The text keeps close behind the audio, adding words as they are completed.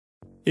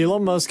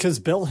Elon Musk has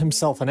built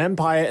himself an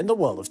empire in the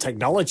world of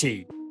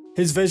technology.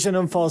 His vision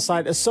and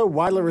foresight are so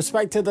widely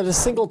respected that a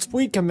single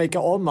tweet can make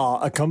or mar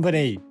a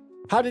company.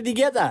 How did he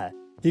get there?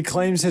 He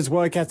claims his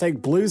work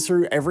ethic blew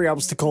through every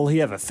obstacle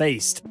he ever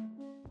faced.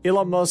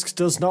 Elon Musk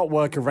does not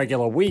work a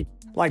regular week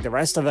like the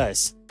rest of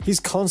us. He's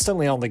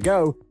constantly on the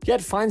go, yet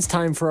finds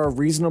time for a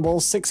reasonable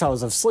 6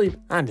 hours of sleep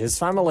and his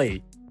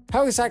family.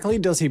 How exactly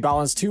does he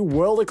balance 2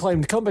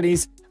 world-acclaimed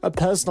companies, a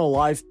personal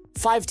life,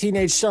 5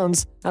 teenage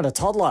sons, and a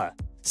toddler?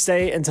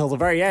 Stay until the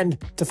very end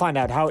to find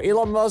out how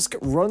Elon Musk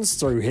runs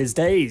through his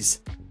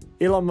days.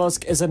 Elon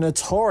Musk is a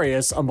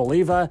notorious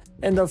unbeliever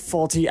in the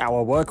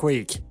 40-hour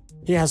workweek.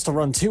 He has to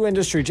run 2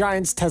 industry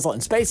giants, Tesla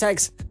and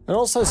SpaceX, and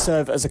also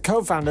serve as a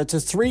co-founder to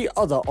 3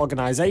 other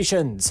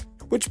organizations,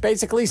 which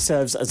basically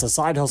serves as a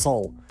side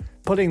hustle.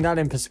 Putting that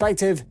in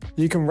perspective,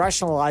 you can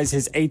rationalize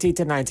his 80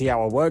 to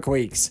 90-hour work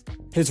weeks.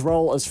 His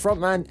role as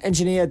frontman,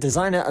 engineer,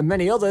 designer, and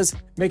many others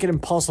make it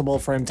impossible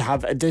for him to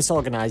have a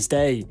disorganized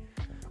day.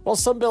 While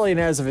some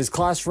billionaires of his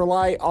class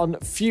rely on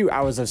few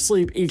hours of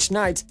sleep each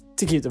night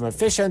to keep them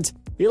efficient,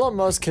 Elon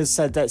Musk has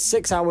said that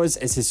 6 hours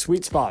is his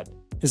sweet spot.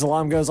 His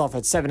alarm goes off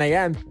at 7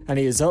 AM and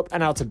he is up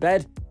and out of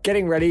bed,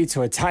 getting ready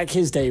to attack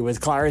his day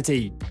with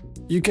clarity.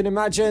 You can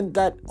imagine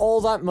that all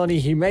that money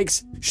he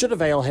makes should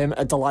avail him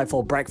a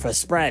delightful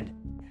breakfast spread.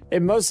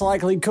 It most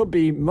likely could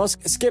be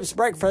Musk skips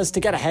breakfast to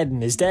get ahead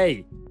in his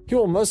day. He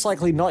will most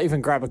likely not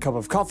even grab a cup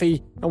of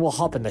coffee and will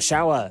hop in the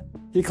shower.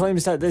 He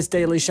claims that this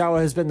daily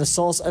shower has been the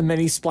source of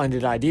many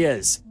splendid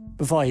ideas.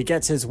 Before he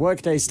gets his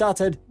workday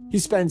started, he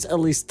spends at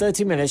least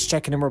 30 minutes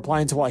checking and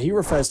replying to what he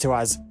refers to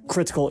as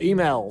critical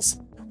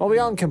emails. While we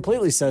aren't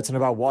completely certain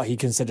about what he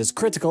considers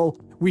critical,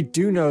 we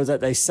do know that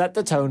they set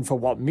the tone for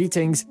what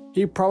meetings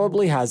he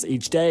probably has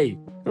each day.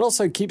 It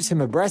also keeps him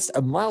abreast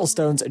of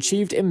milestones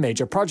achieved in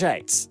major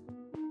projects.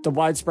 The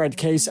widespread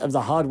case of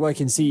the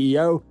hardworking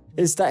CEO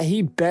is that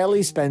he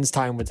barely spends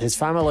time with his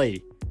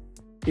family.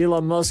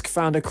 Elon Musk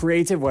found a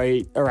creative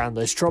way around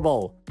this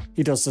trouble.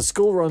 He does the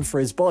school run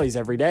for his boys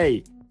every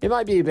day. It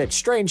might be a bit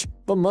strange,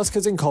 but Musk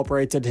has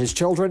incorporated his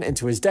children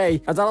into his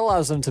day, and that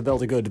allows them to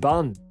build a good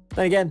bond.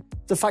 Then again,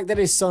 the fact that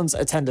his sons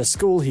attend a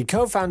school he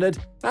co-founded,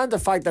 and the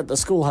fact that the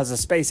school has a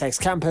SpaceX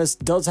campus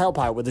does help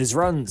out with his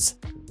runs.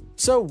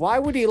 So why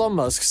would Elon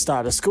Musk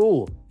start a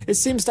school? It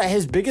seems that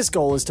his biggest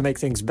goal is to make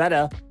things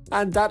better,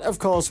 and that of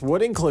course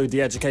would include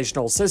the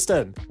educational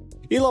system.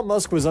 Elon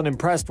Musk was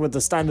unimpressed with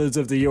the standards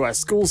of the US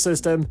school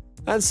system,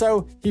 and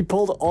so he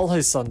pulled all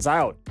his sons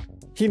out.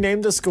 He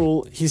named the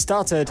school he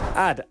started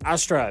Ad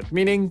Astra,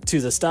 meaning to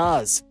the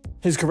stars.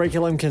 His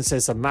curriculum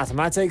consists of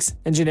mathematics,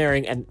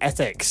 engineering, and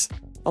ethics.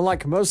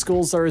 Unlike most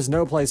schools, there is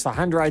no place for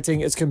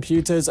handwriting as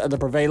computers are the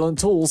prevalent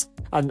tools,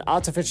 and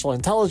artificial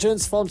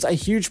intelligence forms a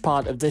huge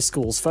part of this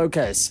school's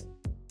focus.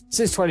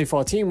 Since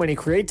 2014, when he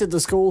created the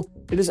school,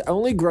 it has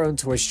only grown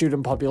to a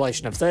student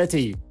population of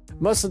 30.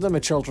 Most of them are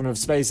children of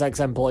SpaceX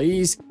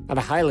employees and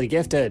are highly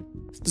gifted.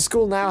 The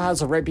school now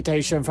has a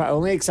reputation for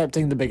only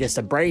accepting the biggest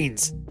of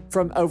brains.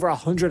 From over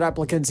 100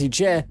 applicants each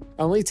year,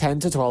 only 10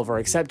 to 12 are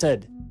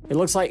accepted. It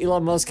looks like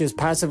Elon Musk is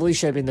passively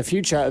shaping the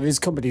future of his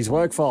company's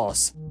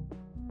workforce.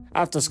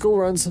 After school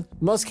runs,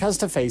 Musk has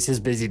to face his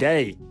busy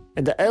day.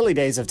 In the early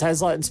days of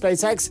Tesla and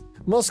SpaceX,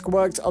 Musk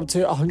worked up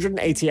to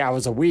 180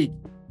 hours a week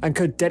and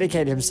could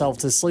dedicate himself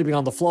to sleeping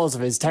on the floors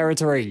of his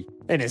territory,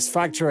 in his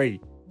factory.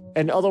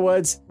 In other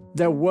words,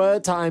 there were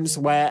times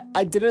where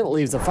I didn't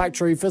leave the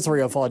factory for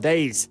 3 or 4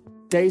 days,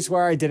 days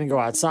where I didn't go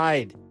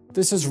outside.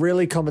 This has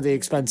really come at the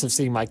expense of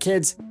seeing my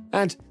kids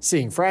and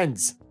seeing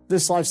friends.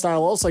 This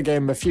lifestyle also gave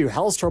him a few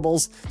health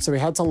troubles, so he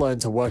had to learn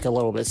to work a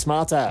little bit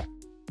smarter.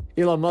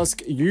 Elon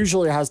Musk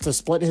usually has to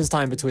split his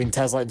time between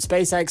Tesla and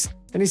SpaceX,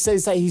 and he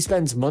says that he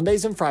spends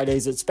Mondays and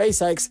Fridays at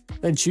SpaceX,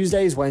 then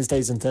Tuesdays,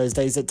 Wednesdays, and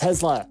Thursdays at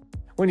Tesla.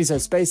 When he's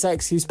at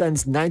SpaceX, he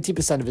spends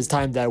 90% of his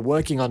time there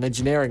working on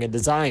engineering and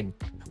design.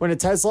 When at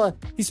Tesla,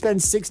 he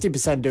spends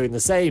 60% doing the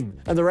same,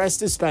 and the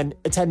rest is spent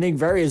attending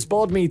various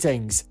board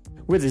meetings.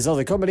 With his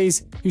other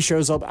companies, he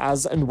shows up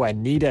as and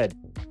when needed.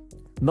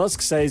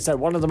 Musk says that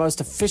one of the most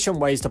efficient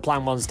ways to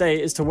plan one's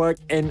day is to work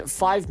in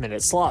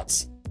 5-minute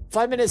slots.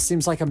 5 minutes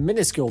seems like a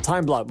minuscule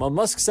time block, but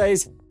Musk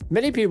says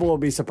many people will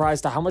be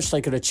surprised at how much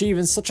they could achieve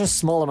in such a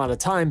small amount of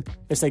time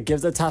if they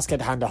give the task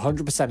at hand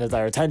 100% of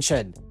their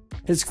attention.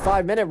 His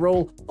 5-minute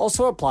rule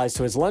also applies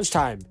to his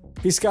lunchtime.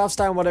 He scarfs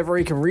down whatever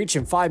he can reach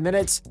in 5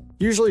 minutes,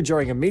 usually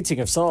during a meeting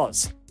of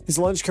sorts. His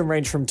lunch can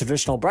range from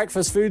traditional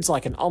breakfast foods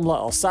like an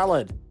omelette or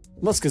salad.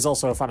 Musk is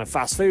also a fan of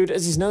fast food,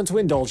 as he's known to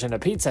indulge in a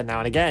pizza now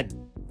and again.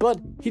 But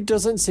he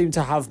doesn't seem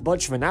to have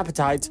much of an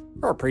appetite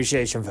or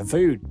appreciation for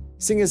food,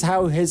 seeing as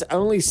how his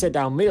only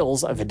sit-down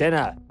meals are for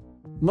dinner.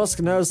 Musk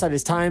knows that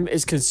his time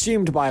is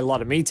consumed by a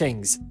lot of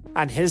meetings,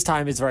 and his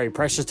time is very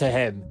precious to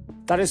him.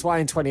 That is why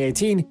in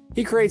 2018,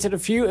 he created a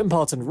few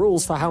important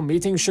rules for how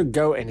meetings should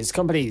go in his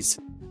companies.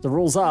 The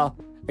rules are: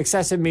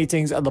 excessive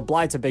meetings are the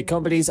blight of big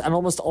companies and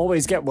almost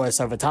always get worse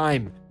over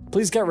time.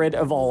 Please get rid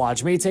of all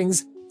large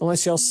meetings,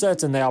 unless you're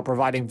certain they are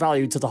providing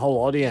value to the whole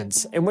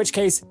audience, in which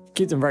case,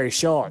 keep them very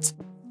short.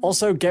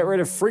 Also, get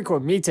rid of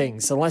frequent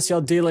meetings unless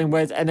you're dealing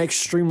with an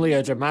extremely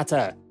urgent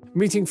matter.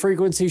 Meeting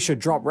frequency should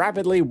drop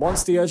rapidly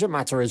once the urgent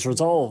matter is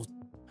resolved.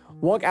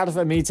 Walk out of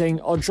a meeting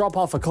or drop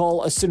off a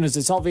call as soon as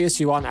it's obvious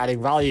you aren't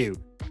adding value.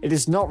 It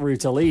is not rude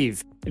to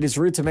leave. It is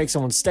rude to make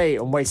someone stay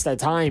and waste their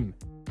time.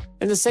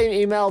 In the same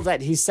email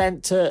that he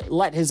sent to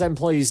let his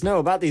employees know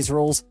about these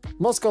rules,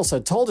 Musk also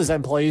told his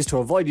employees to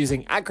avoid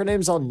using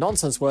acronyms or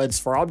nonsense words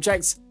for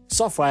objects,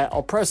 software,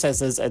 or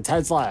processes at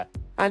Tesla,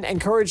 and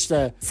encouraged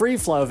the free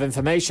flow of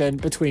information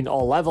between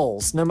all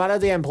levels, no matter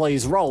the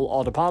employee's role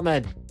or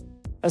department.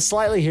 A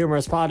slightly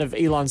humorous part of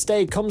Elon's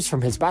day comes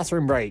from his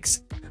bathroom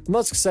breaks.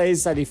 Musk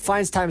says that he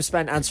finds time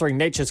spent answering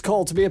nature's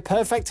call to be a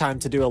perfect time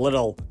to do a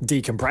little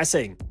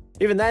decompressing.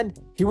 Even then,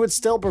 he would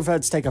still prefer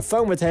to take a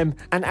phone with him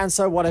and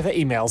answer whatever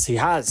emails he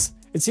has.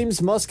 It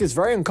seems Musk is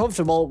very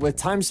uncomfortable with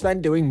time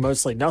spent doing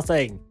mostly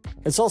nothing.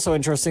 It's also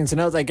interesting to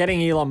note that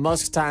getting Elon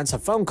Musk to answer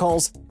phone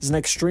calls is an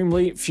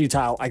extremely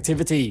futile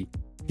activity.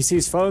 He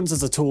sees phones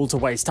as a tool to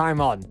waste time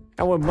on,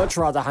 and would much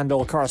rather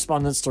handle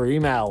correspondence through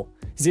email.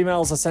 His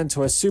emails are sent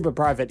to a super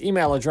private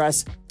email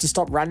address to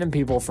stop random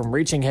people from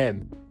reaching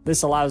him.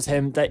 This allows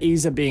him the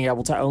ease of being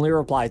able to only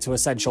reply to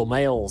essential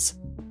mails.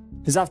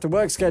 His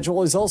after-work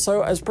schedule is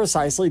also as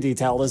precisely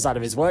detailed as that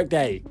of his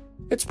workday.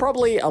 It's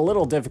probably a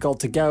little difficult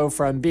to go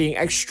from being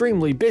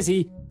extremely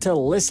busy to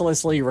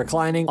listlessly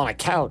reclining on a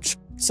couch,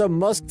 so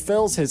Musk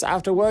fills his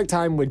after-work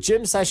time with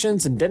gym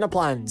sessions and dinner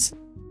plans.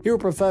 He would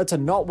prefer to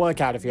not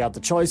work out if he had the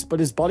choice, but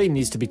his body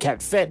needs to be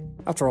kept fit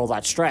after all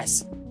that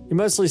stress. He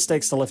mostly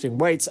sticks to lifting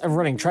weights and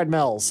running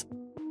treadmills.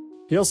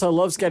 He also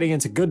loves getting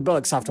into good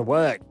books after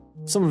work.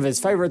 Some of his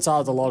favorites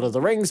are The Lord of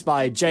the Rings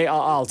by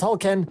J.R.R.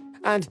 Tolkien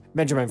and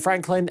Benjamin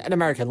Franklin and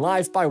American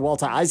Life by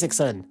Walter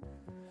Isaacson.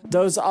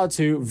 Those are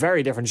two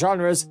very different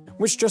genres,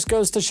 which just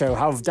goes to show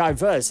how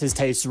diverse his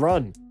tastes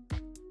run.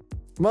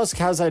 Musk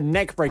has a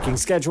neck-breaking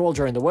schedule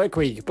during the work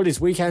week, but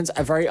his weekends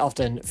are very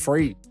often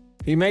free.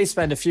 He may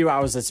spend a few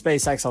hours at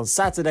SpaceX on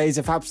Saturdays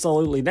if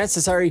absolutely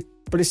necessary,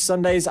 but his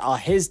Sundays are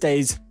his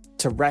days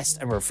to rest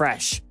and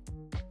refresh.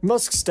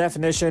 Musk's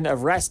definition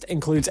of rest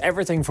includes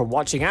everything from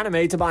watching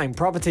anime to buying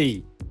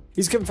property.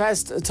 He's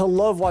confessed to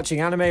love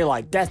watching anime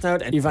like Death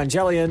Note and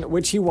Evangelion,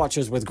 which he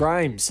watches with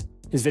Grimes.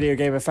 His video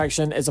game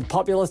affection is a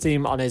popular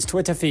theme on his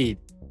Twitter feed.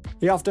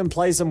 He often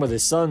plays them with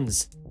his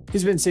sons.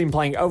 He's been seen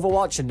playing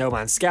Overwatch and No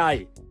Man's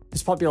Sky.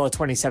 His popular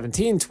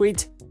 2017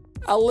 tweet,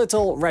 "A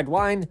little red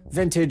wine,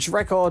 vintage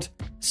record,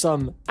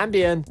 some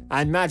Ambien,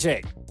 and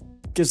magic,"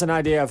 gives an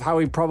idea of how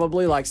he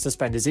probably likes to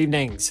spend his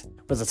evenings.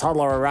 With a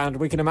toddler around,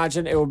 we can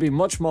imagine it would be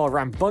much more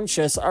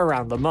rambunctious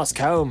around the Musk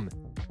home.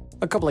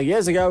 A couple of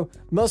years ago,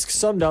 Musk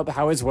summed up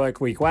how his work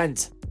week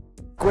went.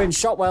 Gwynne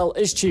Shotwell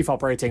is Chief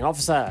Operating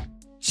Officer.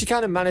 She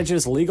kind of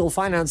manages legal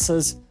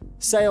finances,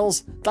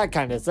 sales, that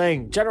kind of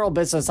thing, general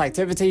business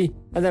activity,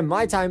 and then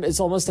my time is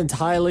almost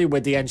entirely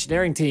with the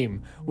engineering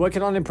team,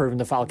 working on improving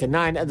the Falcon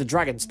 9 and the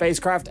Dragon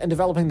spacecraft and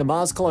developing the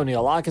Mars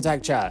colonial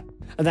architecture.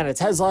 And then at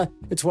Tesla,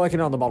 it's working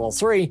on the Model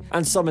 3,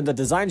 and some in the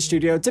design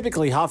studio,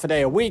 typically half a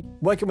day a week,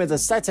 working with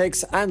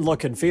aesthetics and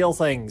look and feel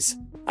things.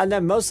 And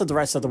then most of the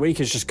rest of the week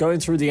is just going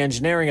through the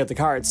engineering of the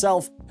car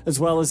itself, as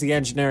well as the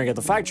engineering of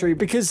the factory,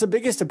 because the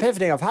biggest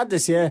epiphany I've had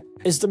this year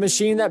is the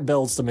machine that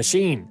builds the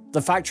machine,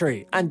 the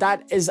factory, and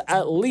that is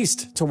at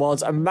least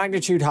towards a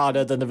magnitude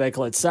harder than the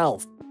vehicle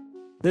itself.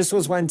 This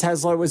was when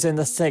Tesla was in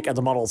the thick of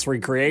the Model 3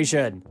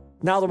 creation.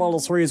 Now the Model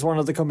 3 is one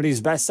of the company's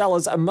best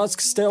sellers, and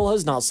Musk still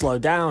has not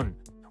slowed down.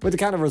 With the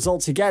kind of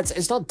results he gets,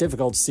 it's not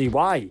difficult to see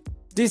why.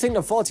 Do you think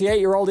the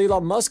 48-year-old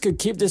Elon Musk could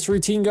keep this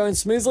routine going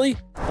smoothly?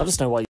 Let us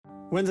know what you...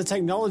 When the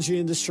technology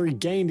industry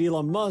gained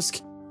Elon Musk,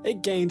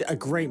 it gained a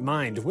great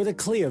mind with a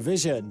clear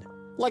vision.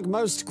 Like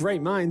most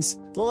great minds,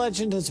 the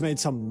legend has made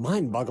some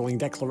mind-boggling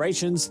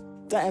declarations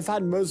that have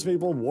had most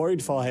people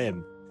worried for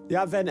him. The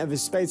advent of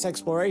his space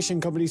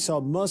exploration company saw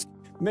Musk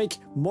make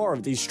more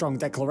of these strong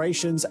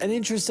declarations and,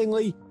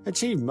 interestingly,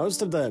 achieve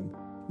most of them.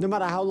 No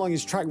matter how long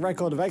his track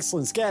record of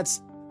excellence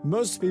gets,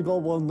 most people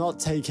will not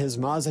take his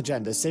Mars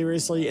agenda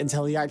seriously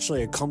until he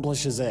actually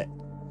accomplishes it.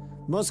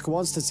 Musk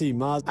wants to see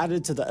Mars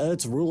added to the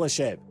Earth's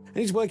rulership, and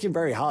he's working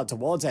very hard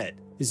towards it.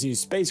 His new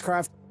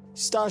spacecraft,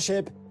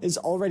 Starship, is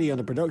already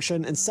under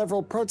production, and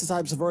several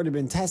prototypes have already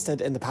been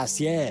tested in the past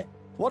year.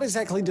 What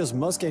exactly does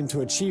Musk aim to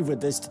achieve with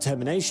this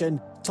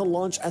determination to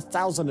launch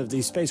 1,000 of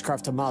these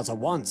spacecraft to Mars at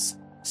once?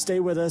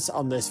 Stay with us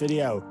on this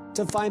video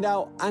to find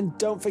out, and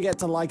don't forget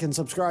to like and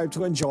subscribe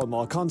to enjoy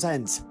more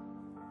content.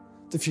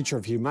 The future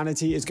of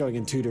humanity is going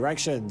in two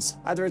directions.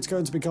 Either it's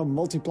going to become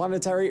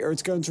multiplanetary, or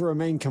it's going to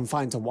remain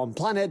confined to one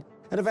planet,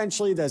 and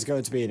eventually there's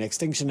going to be an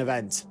extinction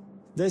event.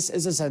 This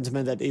is a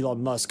sentiment that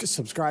Elon Musk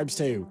subscribes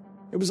to.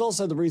 It was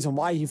also the reason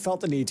why he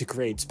felt the need to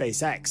create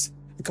SpaceX,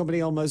 a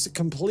company almost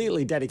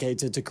completely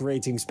dedicated to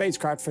creating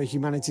spacecraft for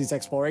humanity's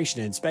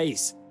exploration in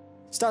space.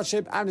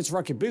 Starship and its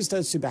rocket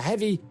booster, Super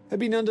Heavy, have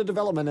been under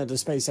development at a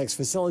SpaceX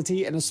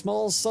facility in a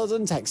small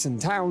southern Texan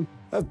town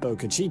of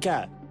Boca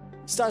Chica.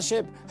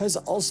 Starship has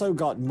also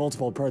got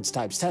multiple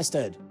prototypes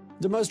tested,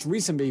 the most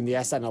recent being the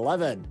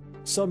SN11.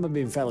 Some have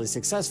been fairly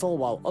successful,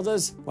 while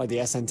others, like the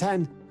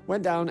SN10,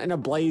 went down in a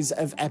blaze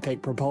of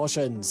epic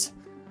proportions.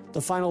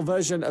 The final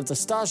version of the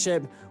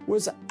Starship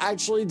was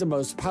actually the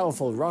most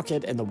powerful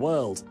rocket in the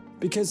world,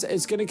 because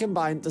it's going to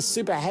combine the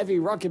super heavy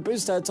rocket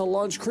booster to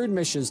launch crewed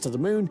missions to the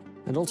moon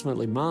and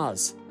ultimately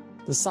Mars.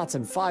 The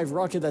Saturn V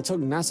rocket that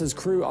took NASA's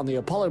crew on the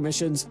Apollo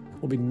missions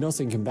will be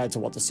nothing compared to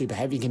what the Super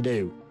Heavy can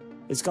do.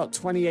 It's got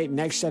 28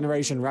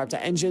 next-generation Raptor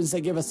engines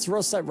that give a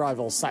thrust that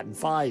rivals Saturn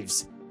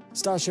V's.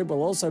 Starship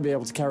will also be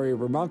able to carry a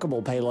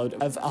remarkable payload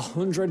of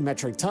 100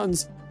 metric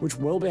tons, which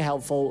will be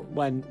helpful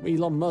when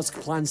Elon Musk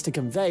plans to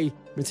convey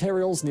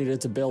materials needed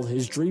to build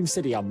his dream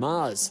city on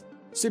Mars.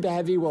 Super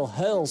Heavy will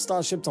hurl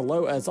Starship to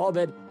low Earth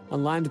orbit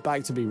and land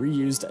back to be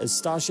reused as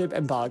Starship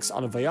embarks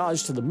on a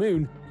voyage to the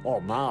moon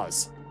or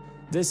Mars.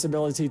 This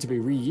ability to be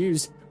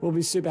reused will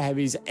be Super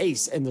Heavy's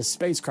ace in the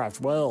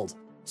spacecraft world.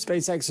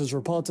 SpaceX has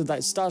reported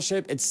that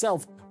Starship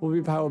itself will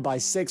be powered by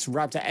 6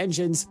 Raptor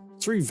engines,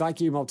 3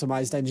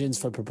 vacuum-optimized engines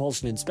for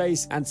propulsion in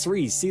space, and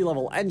 3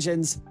 sea-level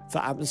engines for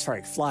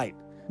atmospheric flight.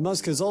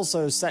 Musk has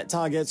also set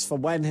targets for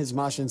when his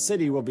Martian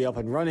city will be up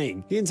and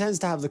running. He intends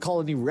to have the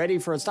colony ready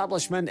for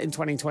establishment in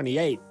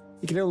 2028.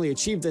 He can only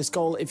achieve this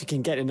goal if he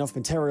can get enough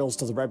materials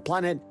to the Red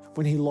Planet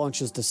when he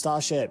launches the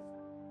Starship.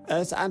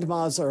 Earth and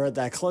Mars are at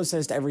their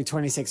closest every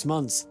 26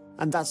 months,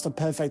 and that's the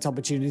perfect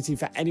opportunity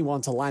for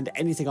anyone to land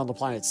anything on the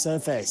planet's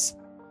surface.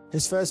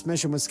 His first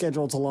mission was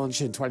scheduled to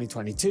launch in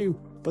 2022,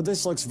 but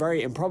this looks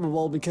very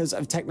improbable because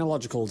of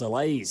technological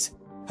delays.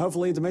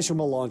 Hopefully the mission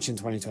will launch in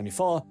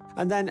 2024,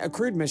 and then a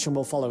crewed mission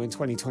will follow in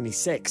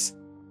 2026.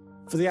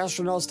 For the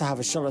astronauts to have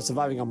a shot at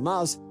surviving on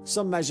Mars,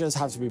 some measures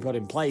have to be put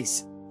in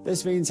place.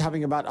 This means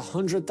having about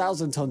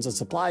 100,000 tons of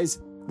supplies,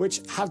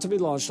 which have to be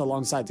launched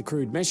alongside the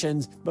crewed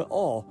missions,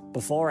 or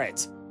before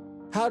it.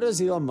 How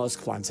does Elon Musk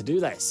plan to do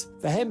this?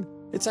 For him,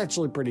 it's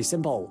actually pretty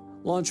simple.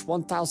 Launch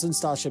 1,000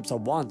 Starships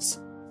at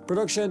once.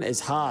 Production is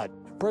hard.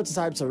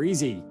 Prototypes are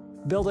easy.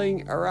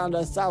 Building around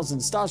 1,000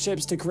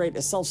 Starships to create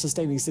a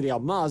self-sustaining city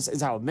on Mars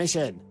is our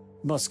mission,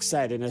 Musk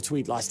said in a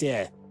tweet last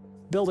year.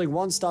 Building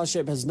one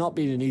Starship has not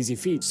been an easy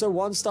feat, so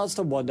one starts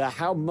to wonder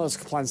how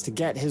Musk plans to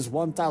get his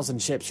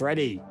 1,000 ships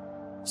ready.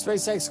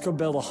 SpaceX could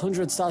build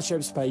 100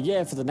 Starships per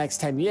year for the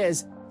next 10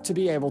 years to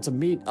be able to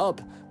meet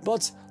up,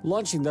 but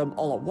launching them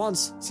all at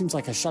once seems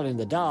like a shot in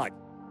the dark.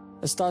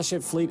 A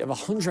Starship fleet of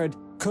 100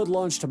 could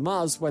launch to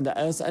Mars when the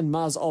Earth and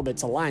Mars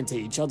orbits align to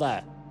each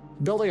other.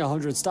 Building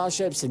 100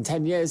 Starships in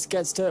 10 years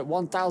gets to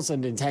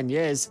 1,000 in 10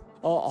 years,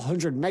 or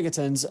 100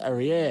 megatons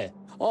a year,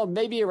 or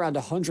maybe around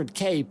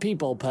 100k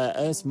people per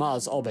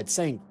Earth-Mars orbit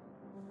sync,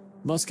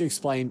 Musk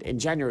explained in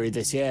January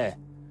this year.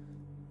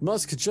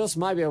 Musk just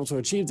might be able to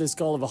achieve this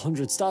goal of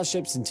 100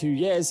 Starships in 2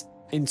 years.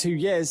 In 2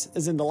 years,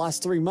 as in the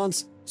last 3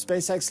 months,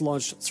 SpaceX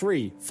launched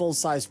 3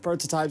 full-sized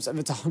prototypes of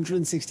its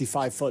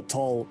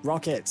 165-foot-tall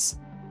rockets.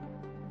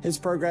 His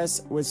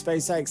progress with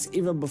SpaceX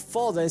even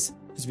before this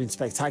has been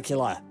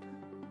spectacular.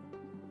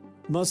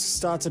 Musk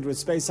started with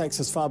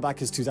SpaceX as far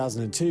back as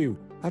 2002,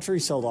 after he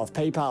sold off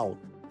PayPal.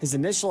 His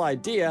initial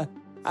idea,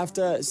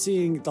 after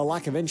seeing the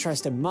lack of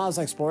interest in Mars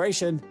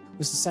exploration,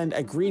 was to send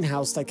a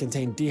greenhouse that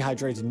contained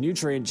dehydrated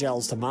nutrient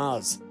gels to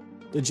Mars.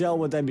 The gel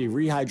would then be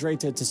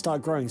rehydrated to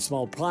start growing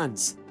small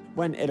plants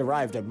when it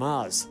arrived at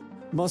Mars.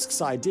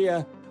 Musk's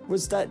idea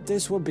was that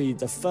this would be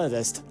the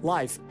furthest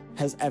life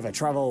has ever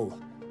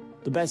traveled.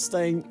 The best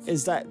thing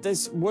is that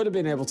this would have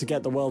been able to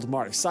get the world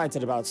more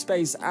excited about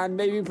space and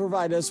maybe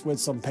provide us with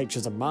some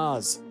pictures of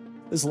Mars.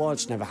 This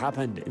launch never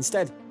happened.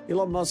 Instead,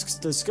 Elon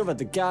Musk discovered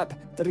the gap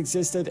that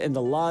existed in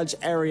the large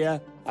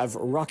area of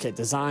rocket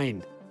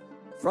design.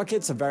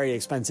 Rockets are very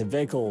expensive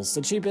vehicles.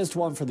 The cheapest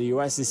one for the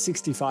US is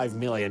 $65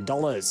 million.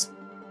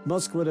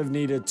 Musk would have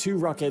needed 2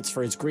 rockets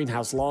for his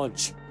greenhouse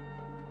launch.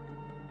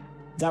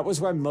 That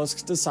was when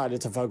Musk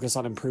decided to focus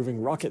on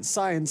improving rocket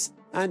science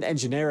and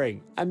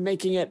engineering and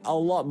making it a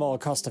lot more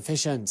cost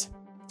efficient.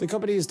 The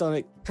company has done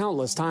it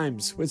countless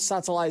times with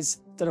satellites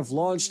that have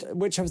launched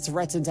which have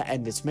threatened to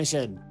end its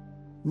mission.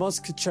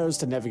 Musk chose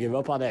to never give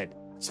up on it.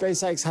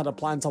 SpaceX had a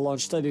plan to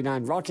launch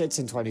 39 rockets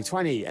in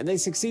 2020 and they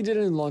succeeded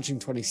in launching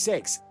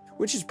 26,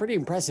 which is pretty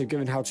impressive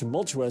given how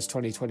tumultuous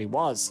 2020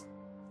 was.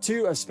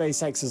 2 of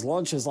SpaceX's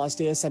launches last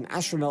year sent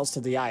astronauts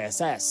to the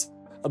ISS,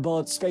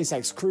 aboard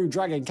SpaceX Crew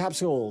Dragon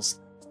capsules,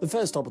 the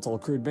first orbital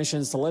crewed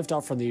missions to lift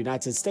off from the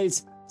United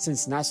States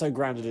since NASA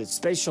grounded its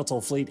space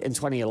shuttle fleet in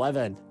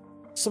 2011.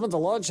 Some of the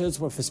launches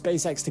were for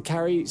SpaceX to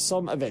carry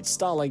some of its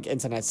Starlink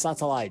internet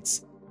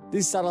satellites.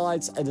 These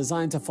satellites are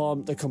designed to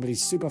form the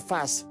company's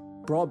super-fast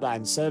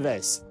broadband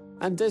service,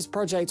 and this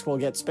project will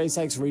get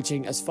SpaceX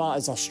reaching as far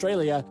as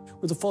Australia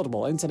with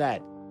affordable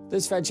internet.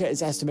 This venture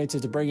is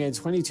estimated to bring in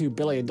 $22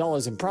 billion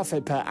in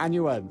profit per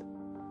annum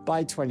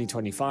by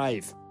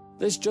 2025.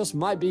 This just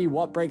might be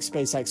what breaks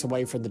SpaceX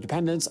away from the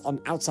dependence on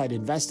outside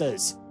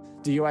investors.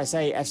 The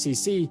USA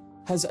FCC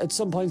has at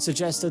some point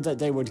suggested that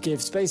they would give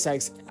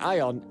SpaceX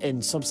ION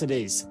in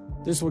subsidies.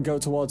 This would go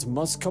towards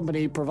Musk's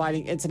company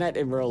providing internet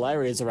in rural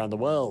areas around the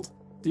world.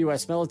 The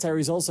US military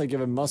has also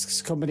given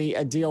Musk's company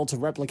a deal to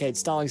replicate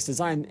Starlink's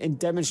design in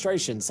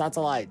demonstration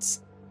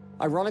satellites.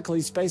 Ironically,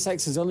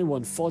 SpaceX has only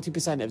won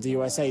 40% of the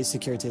USA's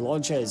security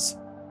launches.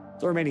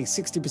 The remaining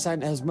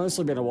 60% has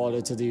mostly been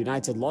awarded to the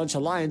United Launch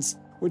Alliance,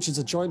 which is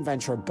a joint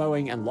venture of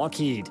Boeing and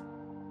Lockheed.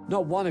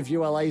 Not one of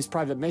ULA's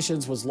private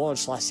missions was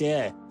launched last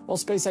year, while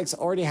SpaceX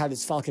already had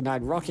its Falcon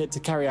 9 rocket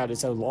to carry out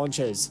its own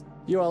launches.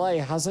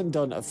 ULA hasn't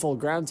done a full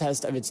ground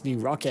test of its new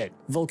rocket,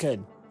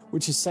 Vulcan,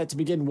 which is set to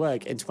begin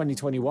work in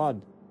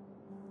 2021.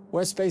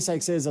 Where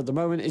SpaceX is at the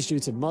moment is due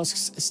to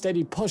Musk's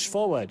steady push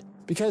forward,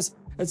 because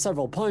at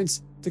several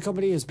points, the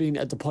company has been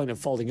at the point of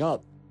folding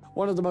up.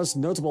 One of the most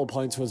notable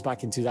points was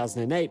back in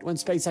 2008 when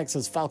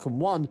SpaceX's Falcon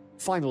 1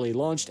 finally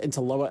launched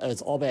into lower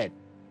Earth orbit.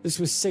 This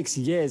was 6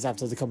 years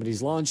after the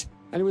company's launch,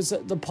 and it was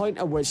at the point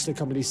at which the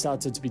company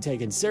started to be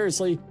taken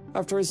seriously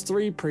after its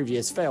 3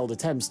 previous failed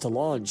attempts to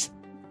launch.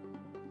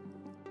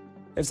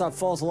 If that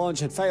fourth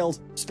launch had failed,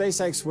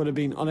 SpaceX would have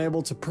been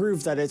unable to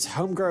prove that its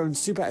homegrown,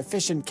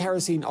 super-efficient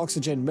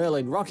kerosene-oxygen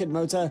Merlin rocket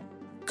motor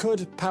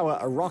could power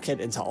a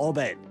rocket into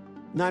orbit.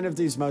 9 of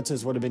these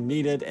motors would have been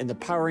needed in the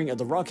powering of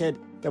the rocket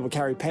that would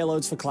carry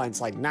payloads for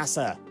clients like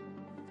NASA.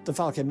 The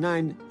Falcon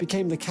 9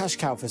 became the cash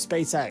cow for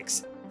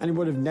SpaceX, and it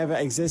would have never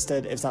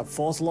existed if that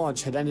fourth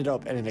launch had ended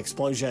up in an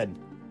explosion.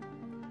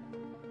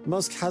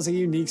 Musk has a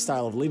unique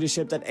style of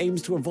leadership that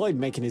aims to avoid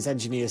making his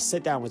engineers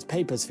sit down with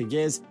papers for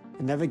years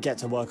and never get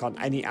to work on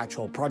any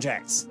actual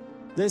projects.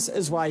 This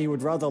is why he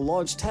would rather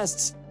launch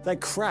tests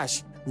that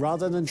crash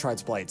rather than try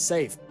to play it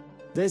safe.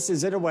 This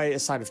is in a way a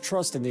sign of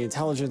trust in the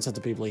intelligence of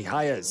the people he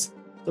hires.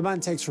 The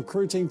man takes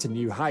recruiting to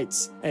new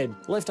heights. In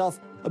Liftoff,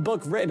 a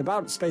book written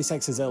about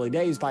SpaceX's early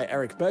days by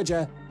Eric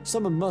Berger,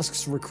 some of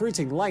Musk's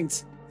recruiting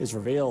lengths is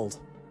revealed.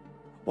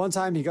 One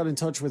time he got in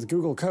touch with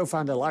Google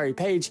co-founder Larry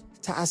Page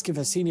to ask if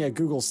a senior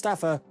Google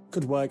staffer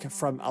could work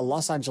from a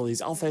Los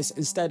Angeles office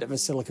instead of a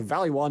Silicon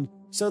Valley one,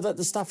 so that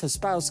the staffer's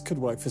spouse could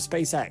work for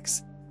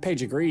SpaceX.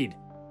 Page agreed.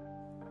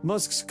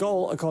 Musk's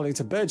goal, according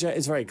to Berger,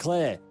 is very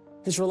clear.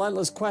 His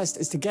relentless quest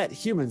is to get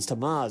humans to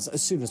Mars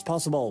as soon as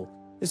possible.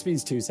 This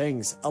means 2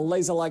 things: a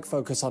laser-like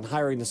focus on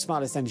hiring the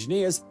smartest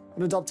engineers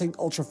and adopting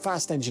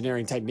ultra-fast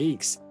engineering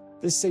techniques.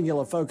 This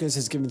singular focus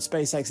has given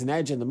SpaceX an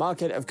edge in the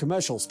market of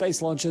commercial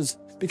space launches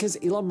because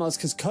Elon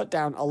Musk has cut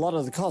down a lot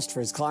of the cost for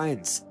his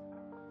clients.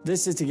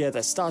 This is to get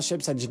that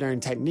Starships engineering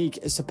technique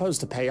is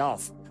supposed to pay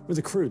off with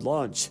a crewed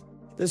launch.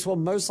 This will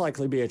most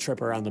likely be a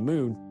trip around the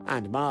Moon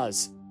and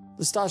Mars.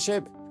 The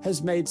Starship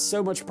has made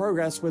so much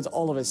progress with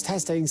all of its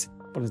testings,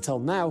 but until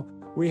now,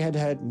 we had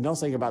heard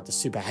nothing about the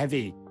Super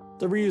Heavy.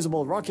 The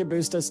reusable rocket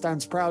booster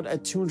stands proud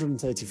at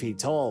 230 feet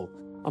tall.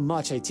 On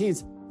March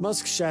 18th,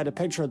 Musk shared a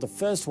picture of the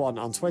first one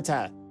on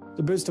Twitter.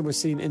 The booster was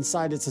seen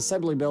inside its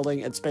assembly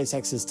building at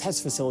SpaceX's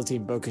test facility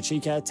in Boca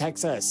Chica,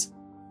 Texas.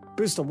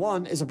 Booster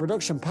 1 is a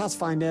production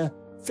pathfinder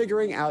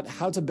figuring out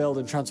how to build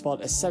and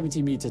transport a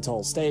 70-meter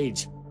tall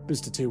stage.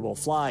 Booster 2 will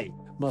fly,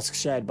 Musk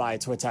shared via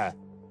Twitter.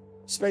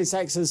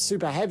 SpaceX's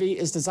Super Heavy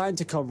is designed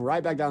to come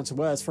right back down to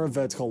Earth for a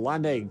vertical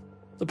landing.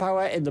 The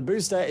power in the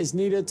booster is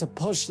needed to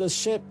push the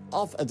ship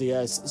off of the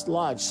Earth's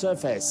large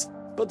surface,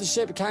 but the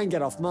ship can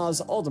get off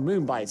Mars or the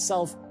Moon by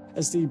itself,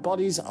 as the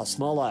bodies are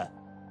smaller.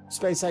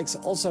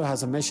 SpaceX also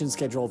has a mission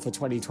scheduled for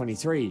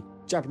 2023.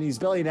 Japanese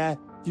billionaire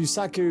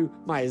Yusaku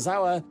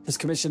Maezawa has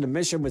commissioned a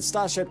mission with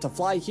Starship to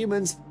fly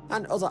humans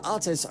and other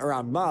artists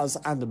around Mars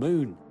and the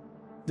Moon.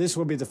 This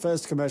will be the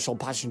first commercial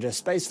passenger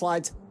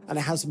spaceflight, and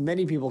it has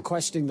many people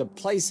questioning the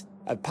place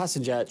of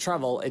passenger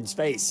travel in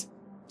space.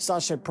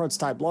 Starship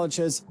prototype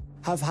launchers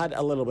have had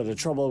a little bit of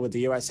trouble with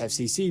the US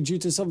FCC due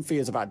to some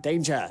fears about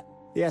danger.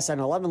 The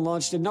SN-11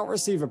 launch did not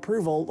receive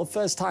approval the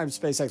first time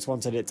SpaceX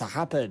wanted it to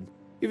happen,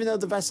 even though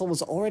the vessel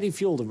was already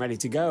fueled and ready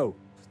to go.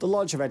 The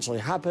launch eventually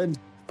happened,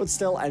 but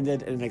still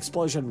ended in an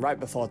explosion right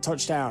before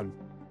touchdown.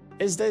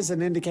 Is this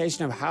an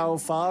indication of how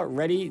far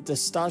ready the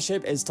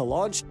Starship is to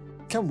launch?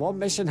 Can one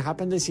mission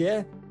happen this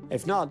year?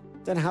 If not,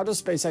 then how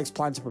does SpaceX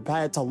plan to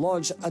prepare to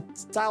launch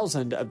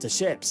 1,000 of the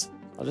ships?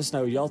 Let us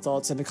know your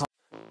thoughts in the comments.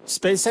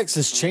 SpaceX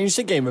has changed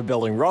the game of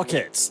building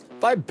rockets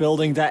by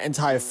building their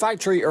entire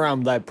factory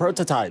around their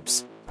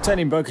prototypes,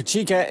 turning Boca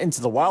Chica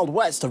into the Wild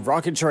West of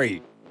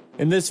rocketry.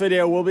 In this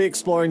video, we'll be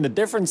exploring the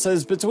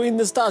differences between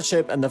the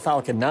Starship and the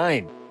Falcon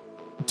 9.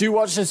 Do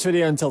watch this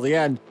video until the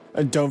end,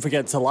 and don't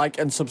forget to like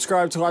and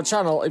subscribe to our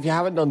channel if you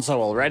haven't done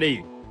so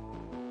already.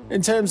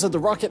 In terms of the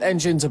rocket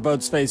engines of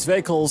both space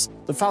vehicles,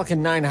 the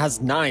Falcon 9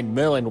 has 9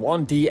 Merlin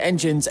 1D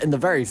engines in the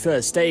very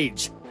first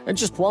stage, and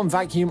just 1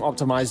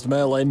 vacuum-optimized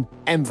Merlin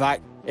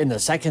MVAC in the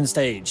second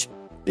stage.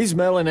 These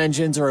Merlin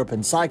engines are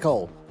open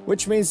cycle,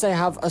 which means they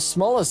have a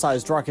smaller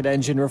sized rocket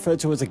engine referred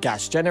to as a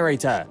gas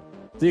generator.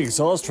 The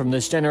exhaust from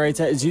this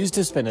generator is used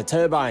to spin a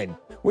turbine,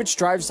 which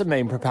drives the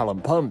main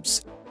propellant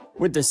pumps.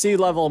 With the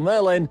sea-level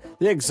Merlin,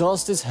 the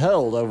exhaust is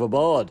hurled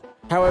overboard.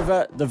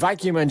 However, the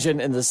vacuum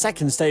engine in the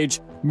second stage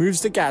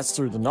moves the gas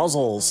through the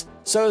nozzles,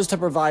 so as to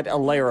provide a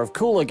layer of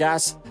cooler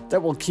gas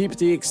that will keep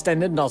the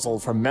extended nozzle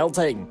from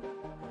melting.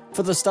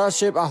 For the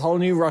Starship, a whole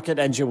new rocket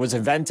engine was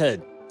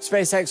invented.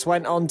 SpaceX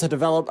went on to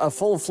develop a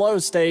full-flow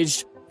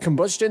staged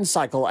combustion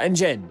cycle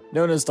engine,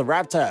 known as the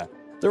Raptor.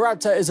 The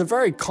Raptor is a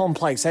very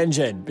complex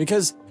engine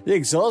because The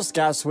exhaust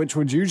gas, which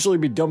would usually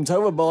be dumped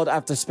overboard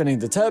after spinning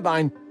the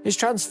turbine, is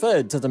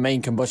transferred to the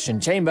main combustion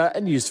chamber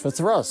and used for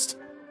thrust.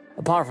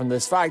 Apart from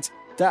this fact,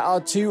 there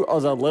are two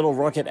other little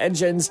rocket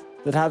engines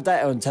that have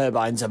their own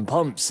turbines and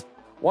pumps.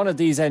 One of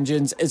these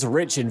engines is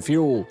rich in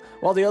fuel,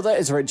 while the other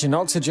is rich in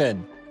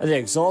oxygen, and the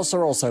exhausts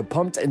are also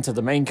pumped into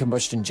the main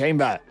combustion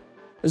chamber.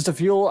 As the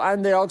fuel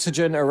and the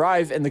oxygen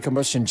arrive in the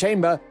combustion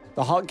chamber,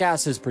 the hot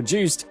gas is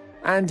produced,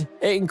 and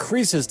it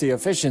increases the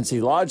efficiency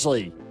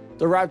largely.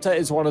 The Raptor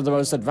is one of the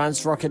most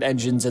advanced rocket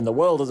engines in the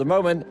world at the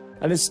moment,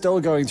 and is still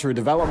going through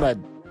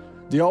development.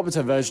 The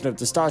orbiter version of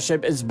the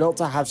Starship is built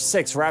to have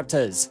 6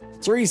 Raptors,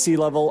 3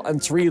 sea-level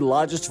and 3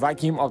 largest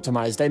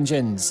vacuum-optimized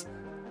engines.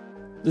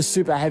 The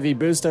Super Heavy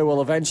booster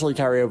will eventually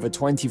carry over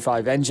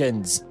 25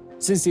 engines.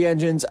 Since the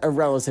engines are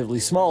relatively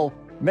small,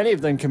 many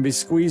of them can be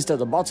squeezed at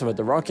the bottom of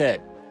the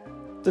rocket.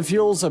 The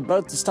fuels of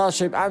both the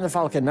Starship and the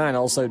Falcon 9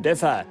 also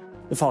differ.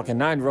 The Falcon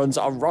 9 runs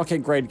on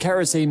rocket-grade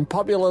kerosene,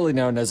 popularly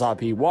known as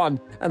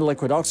RP-1, and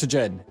liquid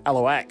oxygen,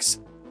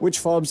 LOX, which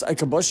forms a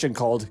combustion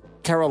called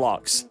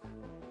Kerolox.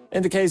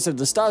 In the case of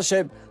the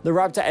Starship, the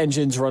Raptor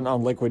engines run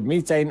on liquid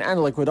methane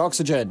and liquid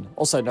oxygen,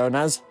 also known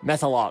as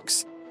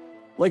Methalox.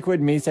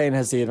 Liquid methane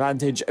has the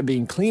advantage of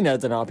being cleaner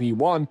than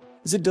RP-1,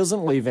 as it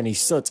doesn't leave any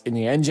soot in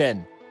the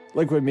engine.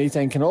 Liquid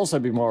methane can also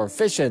be more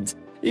efficient,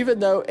 even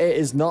though it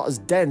is not as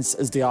dense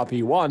as the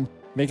RP-1,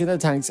 making the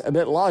tanks a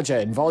bit larger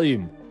in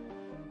volume.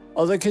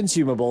 Other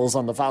consumables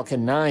on the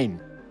Falcon 9.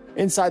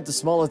 Inside the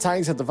smaller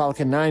tanks of the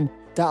Falcon 9,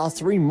 there are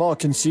 3 more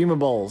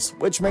consumables,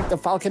 which make the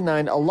Falcon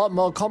 9 a lot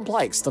more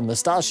complex than the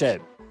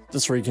Starship. The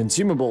 3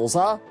 consumables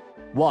are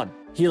 1.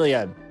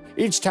 Helium.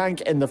 Each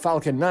tank in the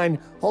Falcon 9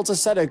 holds a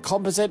set of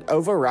composite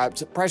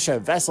overwrapped pressure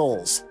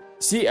vessels,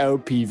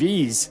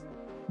 COPVs.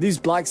 These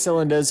black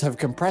cylinders have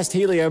compressed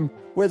helium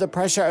with a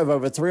pressure of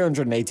over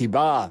 380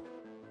 bar.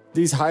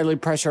 These highly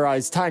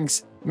pressurized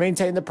tanks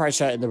maintain the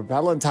pressure in the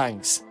propellant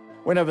tanks.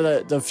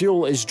 Whenever the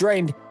fuel is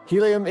drained,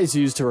 helium is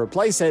used to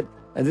replace it,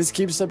 and this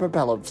keeps the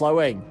propellant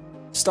flowing.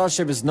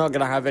 Starship is not going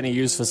to have any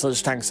use for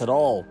such tanks at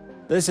all.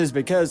 This is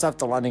because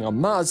after landing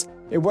on Mars,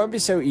 it won't be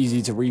so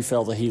easy to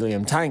refill the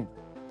helium tank.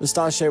 The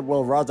Starship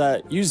will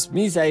rather use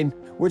methane,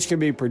 which can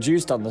be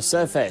produced on the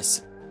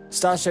surface.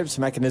 Starship's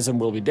mechanism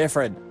will be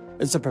different,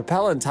 as the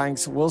propellant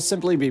tanks will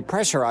simply be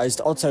pressurized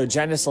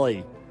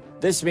autogenously.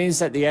 This means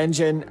that the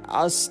engine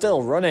are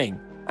still running,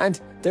 and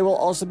they will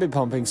also be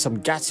pumping some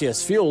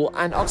gaseous fuel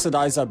and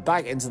oxidizer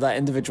back into their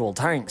individual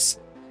tanks.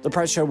 The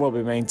pressure will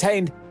be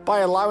maintained by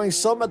allowing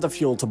some of the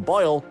fuel to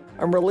boil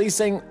and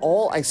releasing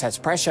all excess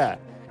pressure.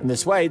 In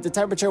this way, the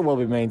temperature will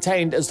be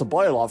maintained as the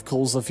boil-off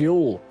cools the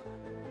fuel.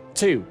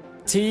 2.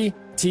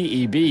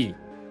 TEB.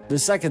 The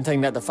second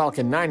thing that the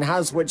Falcon 9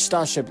 has which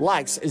Starship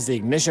lacks is the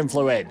ignition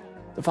fluid.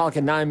 The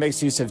Falcon 9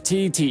 makes use of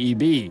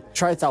TTEB,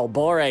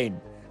 trithalborane.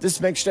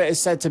 This mixture is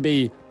said to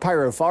be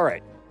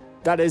pyrophoric.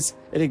 That is,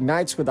 it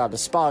ignites without a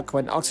spark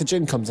when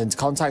oxygen comes into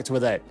contact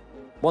with it.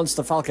 Once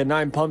the Falcon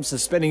 9 pumps are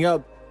spinning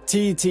up,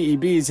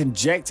 TTEB is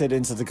injected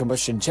into the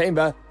combustion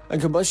chamber,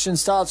 and combustion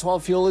starts while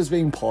fuel is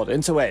being poured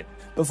into it,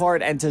 before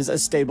it enters a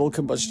stable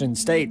combustion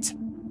state.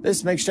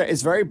 This mixture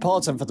is very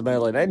important for the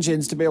Merlin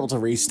engines to be able to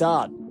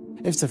restart.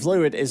 If the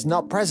fluid is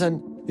not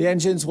present, the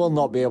engines will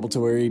not be able to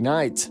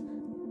reignite.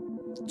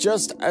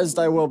 Just as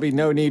there will be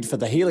no need for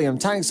the helium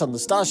tanks on the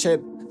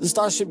Starship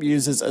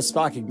uses a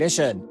spark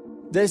ignition.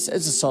 This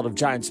is a sort of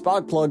giant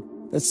spark plug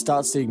that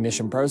starts the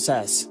ignition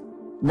process.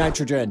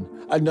 Nitrogen,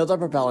 another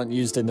propellant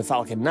used in the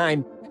Falcon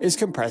 9, is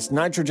compressed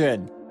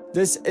nitrogen.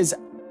 This is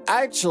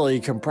actually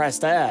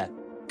compressed air.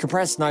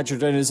 Compressed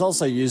nitrogen is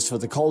also used for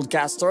the cold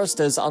gas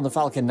thrusters on the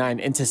Falcon 9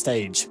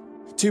 interstage.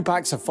 2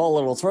 packs of 4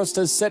 little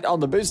thrusters sit on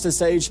the booster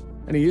stage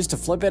and are used to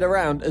flip it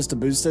around as the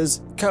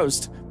boosters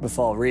coast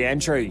before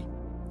re-entry.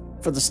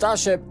 For the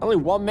Starship, only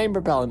 1 main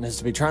propellant has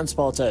to be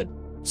transported,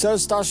 so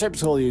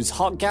Starships will use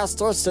hot gas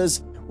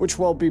thrusters, which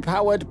will be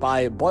powered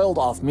by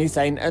boiled-off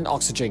methane and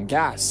oxygen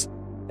gas.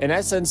 In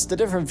essence, the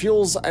different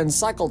fuels and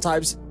cycle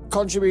types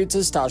contribute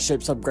to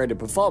Starship's upgraded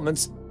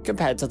performance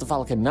compared to the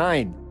Falcon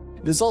 9.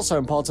 It is also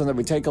important that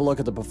we take a look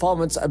at the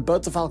performance of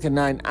both the Falcon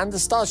 9 and the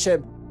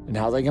Starship and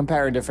how they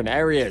compare in different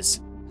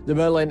areas. The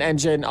Merlin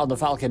engine on the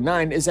Falcon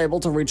 9 is able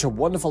to reach a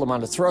wonderful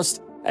amount of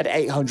thrust at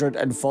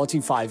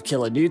 845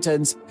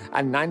 kilonewtons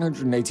and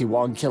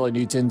 981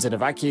 kilonewtons in a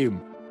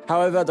vacuum.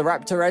 However, the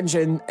Raptor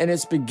engine in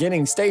its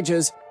beginning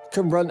stages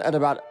can run at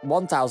about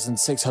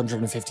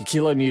 1,650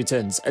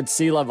 kilonewtons at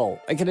sea level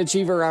and can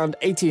achieve around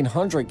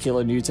 1,800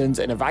 kilonewtons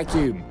in a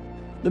vacuum.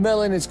 The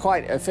Merlin is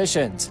quite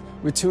efficient,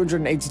 with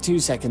 282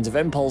 seconds of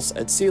impulse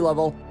at sea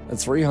level and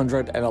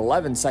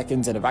 311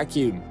 seconds in a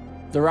vacuum.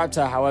 The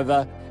Raptor,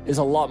 however, is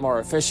a lot more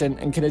efficient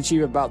and can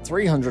achieve about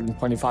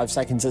 325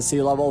 seconds at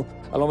sea level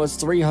and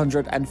almost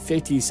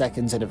 350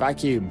 seconds in a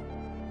vacuum.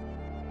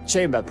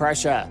 Chamber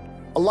pressure.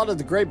 A lot of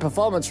the great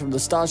performance from the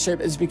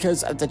Starship is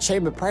because of the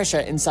chamber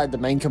pressure inside the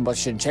main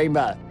combustion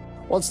chamber.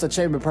 Once the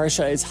chamber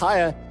pressure is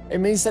higher, it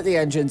means that the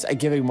engines are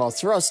giving more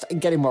thrust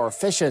and getting more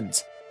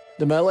efficient.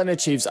 The Merlin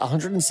achieves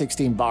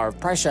 116 bar of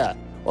pressure,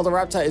 while the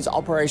Raptor is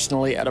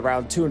operationally at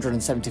around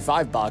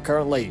 275 bar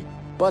currently,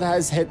 but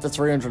has hit the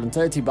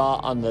 330 bar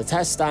on the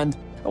test stand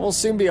and will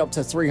soon be up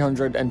to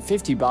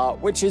 350 bar,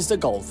 which is the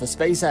goal for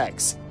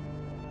SpaceX.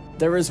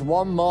 There is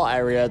one more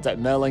area that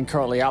Merlin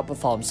currently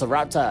outperforms the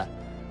Raptor.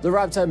 The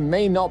Raptor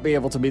may not be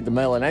able to beat the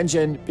Merlin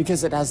engine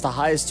because it has the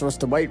highest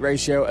thrust-to-weight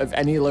ratio of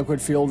any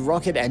liquid-fueled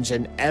rocket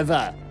engine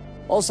ever.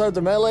 Also,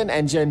 the Merlin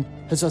engine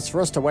has a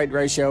thrust-to-weight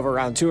ratio of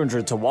around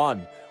 200 to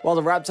 1, while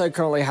the Raptor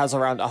currently has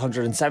around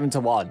 107 to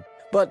 1,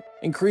 but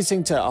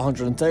increasing to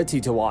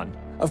 130 to 1.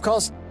 Of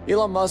course,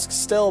 Elon Musk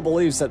still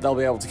believes that they'll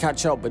be able to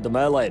catch up with the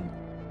Merlin.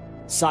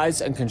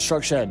 Size and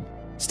construction.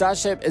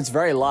 Starship is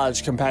very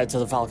large compared to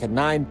the Falcon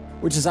 9,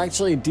 which is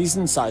actually a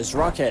decent-sized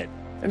rocket,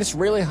 and it's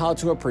really hard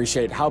to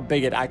appreciate how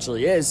big it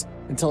actually is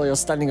until you're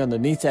standing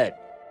underneath it.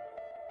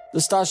 The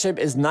Starship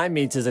is 9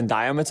 meters in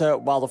diameter,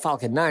 while the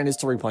Falcon 9 is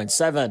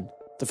 3.7.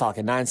 The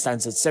Falcon 9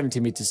 stands at 70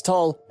 meters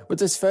tall,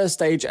 with its first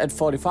stage at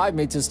 45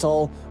 meters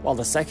tall, while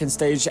the second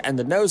stage and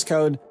the nose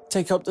cone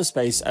take up the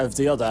space of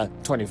the other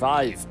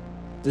 25.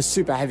 The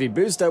Super Heavy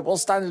booster will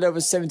stand at over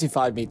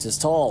 75 meters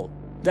tall.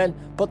 Then,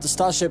 put the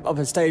Starship up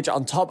a stage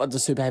on top of the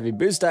Super Heavy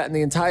booster and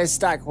the entire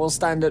stack will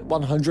stand at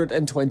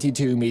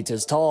 122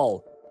 meters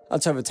tall.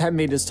 That's over 10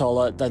 meters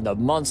taller than the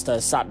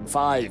monster Saturn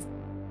V.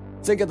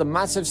 Think of the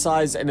massive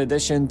size in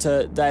addition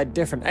to their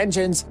different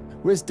engines,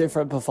 with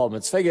different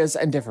performance figures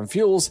and different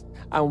fuels,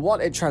 and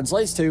what it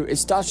translates to is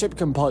Starship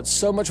can put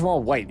so much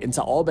more weight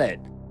into orbit.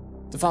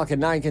 The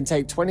Falcon 9 can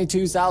take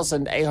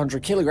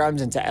 22,800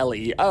 kilograms into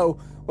LEO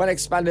when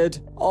expanded,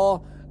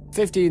 or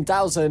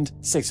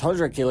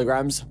 15,600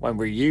 kilograms when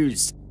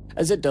reused,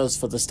 as it does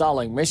for the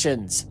Starlink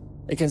missions.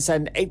 It can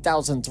send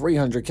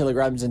 8,300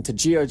 kilograms into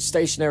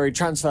geostationary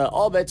transfer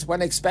orbit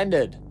when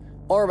expended,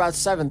 or about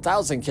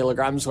 7,000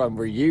 kilograms when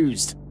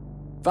reused.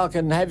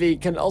 Falcon Heavy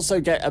can also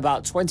get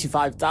about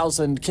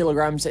 25,000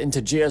 kilograms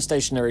into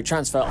geostationary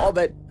transfer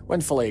orbit when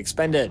fully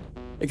expended.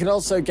 It can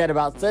also get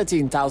about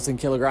 13,000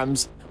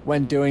 kilograms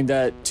when doing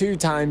the 2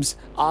 times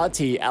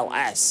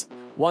RTLS,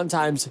 1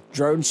 times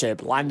drone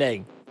ship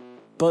landing.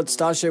 But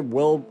Starship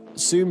will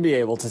soon be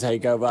able to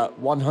take over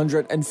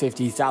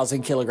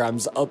 150,000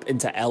 kilograms up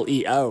into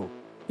LEO.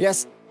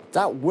 Yes,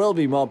 that will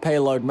be more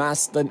payload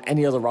mass than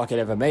any other rocket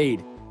ever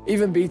made,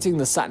 even beating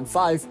the Saturn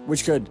V,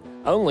 which could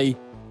only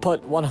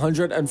put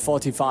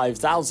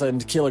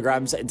 145,000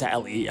 kilograms into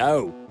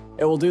LEO.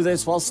 It will do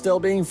this while still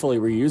being fully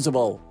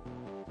reusable.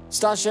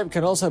 Starship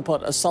can also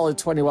put a solid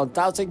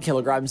 21,000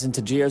 kilograms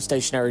into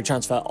geostationary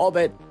transfer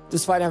orbit,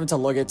 despite having to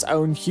lug its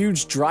own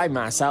huge dry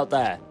mass out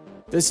there.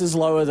 This is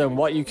lower than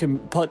what you can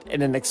put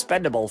in an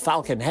expendable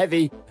Falcon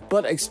Heavy,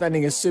 but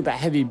expending a Super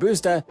Heavy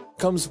booster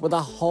comes with a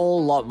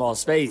whole lot more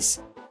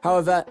space.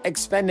 However,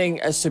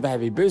 expending a Super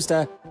Heavy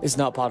booster is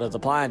not part of the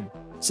plan.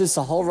 Since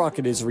the whole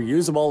rocket is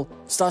reusable,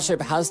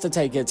 Starship has to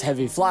take its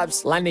heavy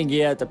flaps, landing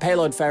gear, the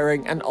payload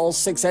fairing, and all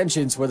 6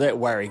 engines with it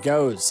where it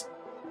goes.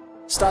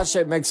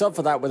 Starship makes up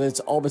for that with its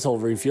orbital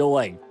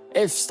refueling.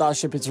 If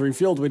Starship is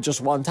refueled with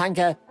just 1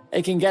 tanker,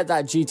 it can get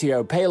that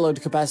GTO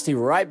payload capacity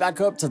right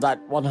back up to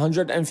that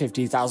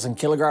 150,000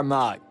 kilogram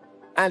mark.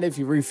 And if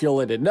you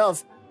refuel it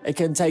enough, it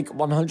can take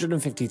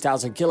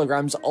 150,000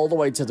 kilograms all the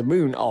way to the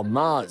moon or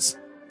Mars.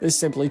 This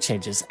simply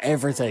changes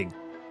everything.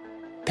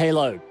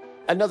 Payload.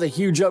 Another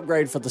huge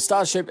upgrade for the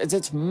Starship is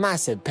its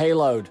massive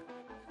payload.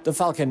 The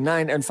Falcon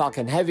 9 and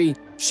Falcon Heavy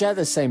share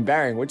the same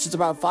bearing, which is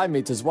about 5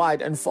 meters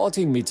wide and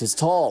 14 meters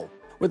tall,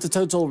 with a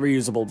total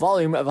reusable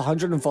volume of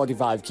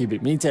 145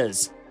 cubic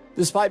meters.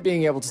 Despite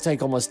being able to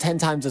take almost 10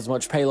 times as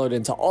much payload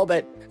into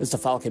orbit as the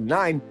Falcon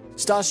 9,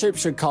 Starship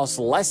should cost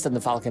less than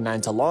the Falcon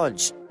 9 to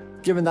launch.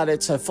 Given that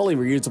it's a fully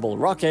reusable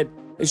rocket,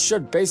 it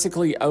should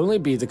basically only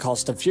be the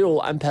cost of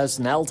fuel and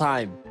personnel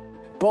time.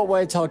 But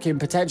we're talking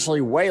potentially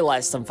way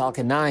less than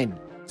Falcon 9.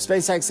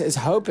 SpaceX is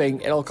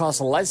hoping it'll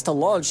cost less to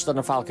launch than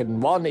a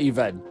Falcon 1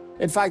 even.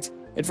 In fact,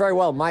 it very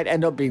well might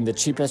end up being the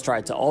cheapest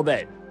ride to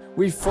orbit.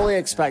 We fully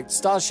expect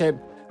Starship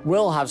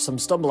will have some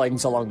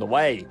stumblings along the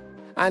way,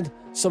 and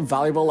some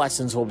valuable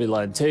lessons will be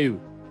learned too.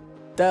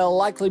 There'll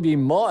likely be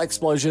more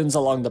explosions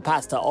along the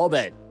path to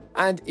orbit,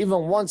 and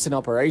even once in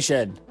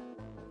operation.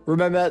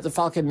 Remember, the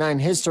Falcon 9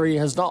 history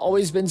has not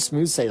always been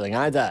smooth sailing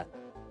either.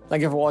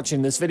 Thank you for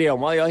watching this video,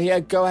 and while you're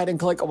here, go ahead and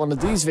click on one of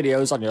these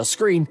videos on your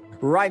screen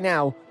right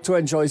now to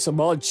enjoy some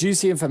more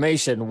juicy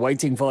information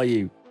waiting for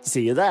you.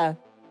 See you there!